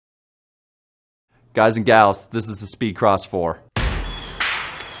Guys and gals, this is the Speedcross 4.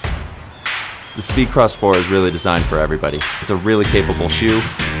 The Speedcross 4 is really designed for everybody. It's a really capable shoe.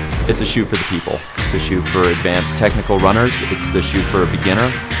 It's a shoe for the people. It's a shoe for advanced technical runners. It's the shoe for a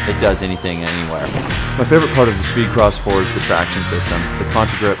beginner. It does anything, anywhere. My favorite part of the Speedcross 4 is the traction system. The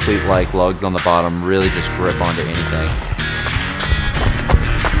Contra-Grip cleat-like lugs on the bottom really just grip onto anything.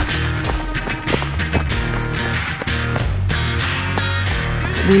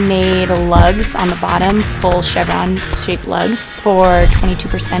 We made lugs on the bottom, full chevron-shaped lugs for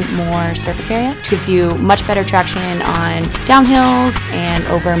 22% more surface area, which gives you much better traction on downhills and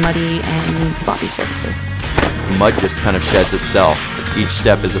over muddy and sloppy surfaces. The mud just kind of sheds itself. Each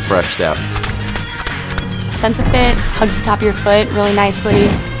step is a fresh step. Sense of fit, hugs the top of your foot really nicely.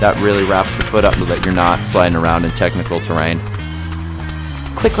 That really wraps the foot up so that you're not sliding around in technical terrain.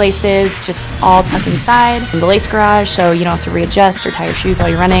 Quick laces, just all tucked inside. The lace garage, so you don't have to readjust or tie your shoes while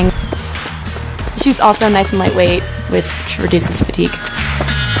you're running. The shoe's also nice and lightweight, which reduces fatigue.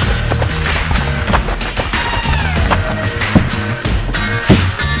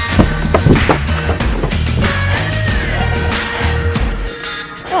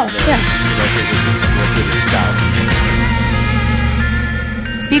 Oh, yeah.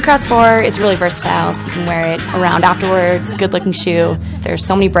 Speedcross 4 is really versatile, so you can wear it around afterwards. Good looking shoe. There's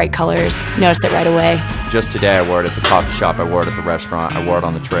so many bright colors. You notice it right away. Just today I wore it at the coffee shop, I wore it at the restaurant, I wore it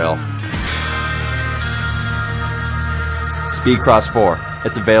on the trail. Speedcross 4.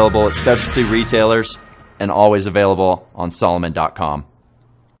 It's available at specialty retailers and always available on Salomon.com.